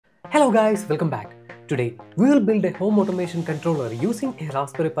Hello guys, welcome back. Today, we will build a home automation controller using a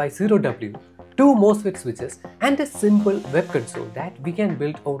Raspberry Pi Zero W, two MOSFET switches and a simple web console that we can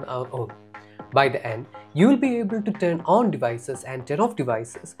build on our own. By the end, you will be able to turn on devices and turn off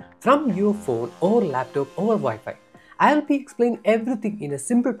devices from your phone or laptop or Wi-Fi. I will be explaining everything in a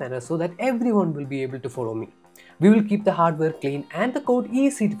simple manner so that everyone will be able to follow me. We will keep the hardware clean and the code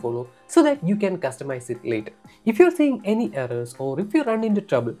easy to follow so that you can customize it later. If you're seeing any errors or if you run into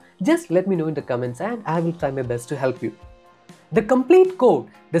trouble, just let me know in the comments and I will try my best to help you. The complete code,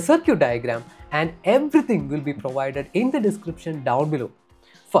 the circuit diagram and everything will be provided in the description down below.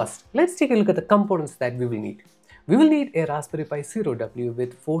 First, let's take a look at the components that we will need. We will need a Raspberry Pi Zero W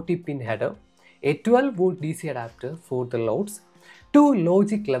with 40-pin header, a 12-volt DC adapter for the loads, two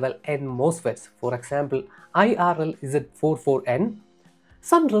logic level N MOSFETs, for example IRL Z44N,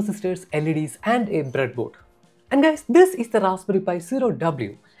 some resistors, LEDs and a breadboard. And guys, this is the Raspberry Pi Zero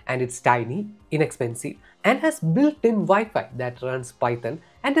W and it's tiny, inexpensive and has built-in Wi-Fi that runs Python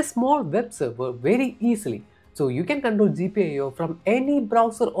and a small web server very easily, so you can control GPIO from any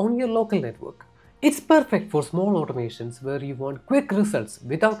browser on your local network. It's perfect for small automations where you want quick results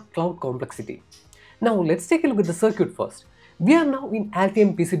without cloud complexity. Now let's take a look at the circuit first. We are now in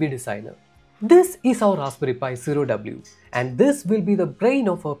Altium PCB Designer. This is our Raspberry Pi Zero W and this will be the brain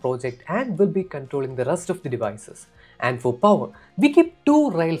of our project and will be controlling the rest of the devices. And for power, we keep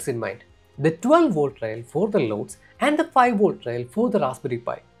two rails in mind. The 12-volt rail for the loads and the 5-volt rail for the Raspberry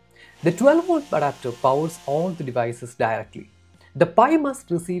Pi. The 12-volt adapter powers all the devices directly. The Pi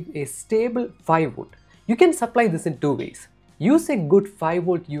must receive a stable 5V. You can supply this in two ways. Use a good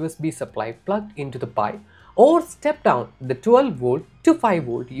 5V USB supply plugged into the Pi, or step down the 12V to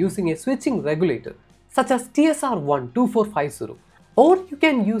 5V using a switching regulator such as TSR12450, or you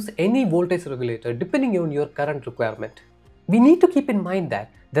can use any voltage regulator depending on your current requirement. We need to keep in mind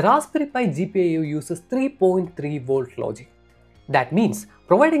that the Raspberry Pi GPIO uses 3.3V logic. That means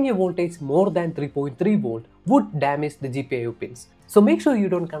providing a voltage more than 3.3V would damage the GPIO pins. So make sure you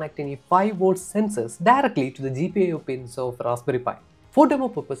don't connect any 5V sensors directly to the GPIO pins of Raspberry Pi. For demo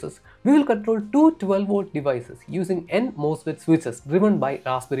purposes, we will control two 12-volt devices using N MOSFET switches driven by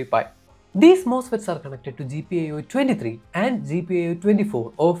Raspberry Pi. These MOSFETs are connected to GPIO 23 and GPIO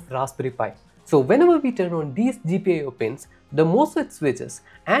 24 of Raspberry Pi. So whenever we turn on these GPIO pins, the MOSFET switches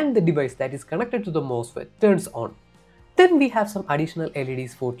and the device that is connected to the MOSFET turns on. Then we have some additional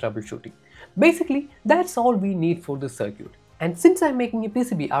LEDs for troubleshooting. Basically, that's all we need for this circuit. And since I'm making a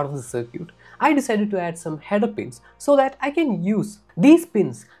PCB out of the circuit, I decided to add some header pins so that I can use these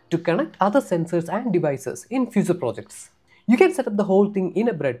pins to connect other sensors and devices in future projects. You can set up the whole thing in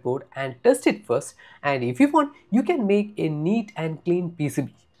a breadboard and test it first, and if you want, you can make a neat and clean PCB.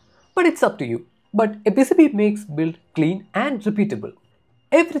 But it's up to you. But a PCB makes build clean and repeatable.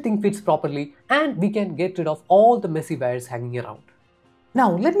 Everything fits properly and we can get rid of all the messy wires hanging around.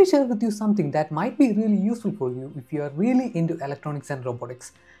 Now let me share with you something that might be really useful for you if you are really into electronics and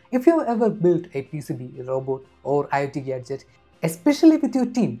robotics. If you have ever built a PCB, robot or IoT gadget, especially with your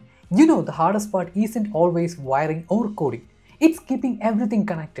team, you know the hardest part isn't always wiring or coding. It's keeping everything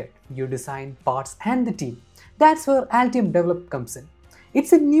connected, your design, parts and the team. That's where Altium Develop comes in.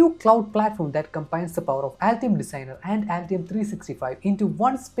 It's a new cloud platform that combines the power of Altium Designer and Altium 365 into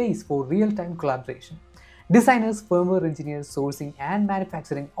one space for real-time collaboration. Designers, firmware engineers, sourcing and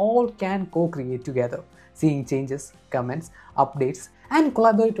manufacturing all can co-create together, seeing changes, comments, updates and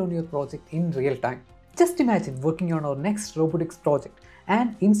collaborate on your project in real time. Just imagine working on our next robotics project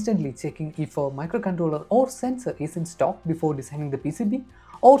and instantly checking if our microcontroller or sensor is in stock before designing the PCB,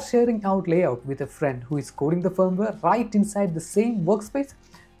 or sharing out layout with a friend who is coding the firmware right inside the same workspace.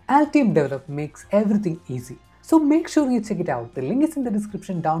 Altium Develop makes everything easy. So make sure you check it out. The link is in the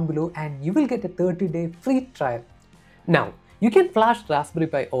description down below and you will get a 30-day free trial. Now, you can flash Raspberry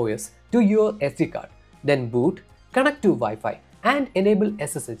Pi OS to your SD card, then boot, connect to Wi-Fi and enable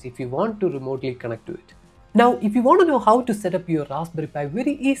SSH if you want to remotely connect to it. Now, if you want to know how to set up your Raspberry Pi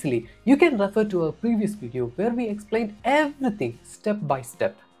very easily, you can refer to our previous video where we explained everything step by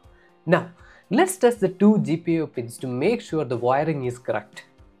step. Now, let's test the two GPIO pins to make sure the wiring is correct.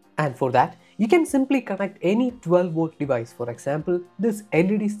 And for that, you can simply connect any 12-volt device, for example, this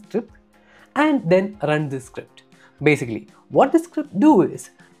LED strip, and then run this script. Basically, what the script do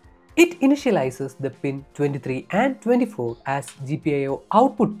is, it initializes the pin 23 and 24 as GPIO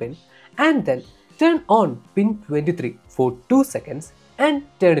output pin and then turn on pin 23 for 2 seconds and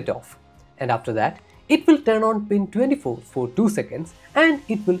turn it off. And after that, it will turn on pin 24 for 2 seconds and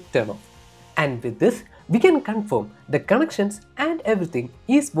it will turn off. And with this, we can confirm the connections and everything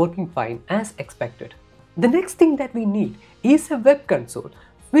is working fine as expected. The next thing that we need is a web console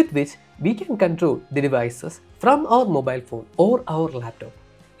with which we can control the devices from our mobile phone or our laptop.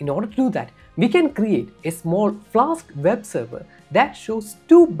 In order to do that, we can create a small Flask web server that shows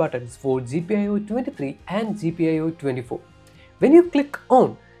two buttons for GPIO 23 and GPIO 24. When you click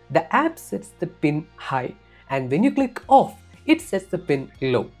on, the app sets the pin high, and when you click off, it sets the pin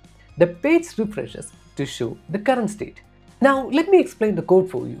low. The page refreshes to show the current state. Now let me explain the code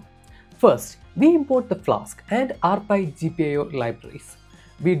for you. First, we import the Flask and RPi GPIO libraries.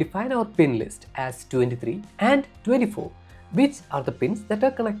 We define our pin list as 23 and 24, which are the pins that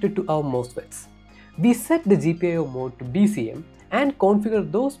are connected to our MOSFETs. We set the GPIO mode to BCM and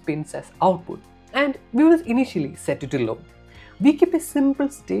configure those pins as output, and we will initially set it to low. We keep a simple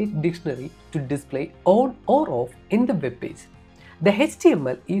state dictionary to display on or off in the web page. The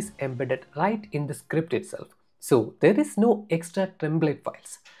HTML is embedded right in the script itself, so there is no extra template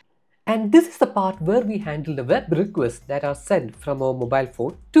files. And this is the part where we handle the web requests that are sent from our mobile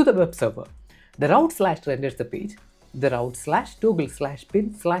phone to the web server. The route slash renders the page. The route slash toggle slash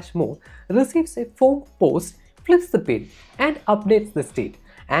pin slash more receives a form post, flips the pin and updates the state,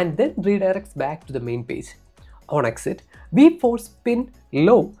 and then redirects back to the main page. On exit, we force pin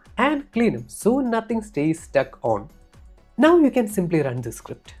low and clean up so nothing stays stuck on. Now you can simply run this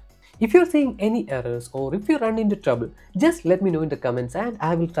script. If you're seeing any errors or if you run into trouble, just let me know in the comments and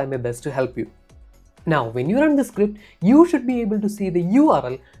I will try my best to help you. Now when you run the script, you should be able to see the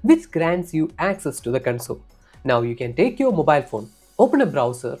URL which grants you access to the console. Now you can take your mobile phone, open a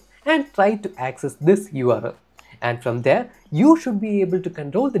browser and try to access this URL. And from there, you should be able to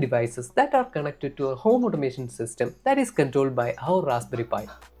control the devices that are connected to a home automation system that is controlled by our Raspberry Pi.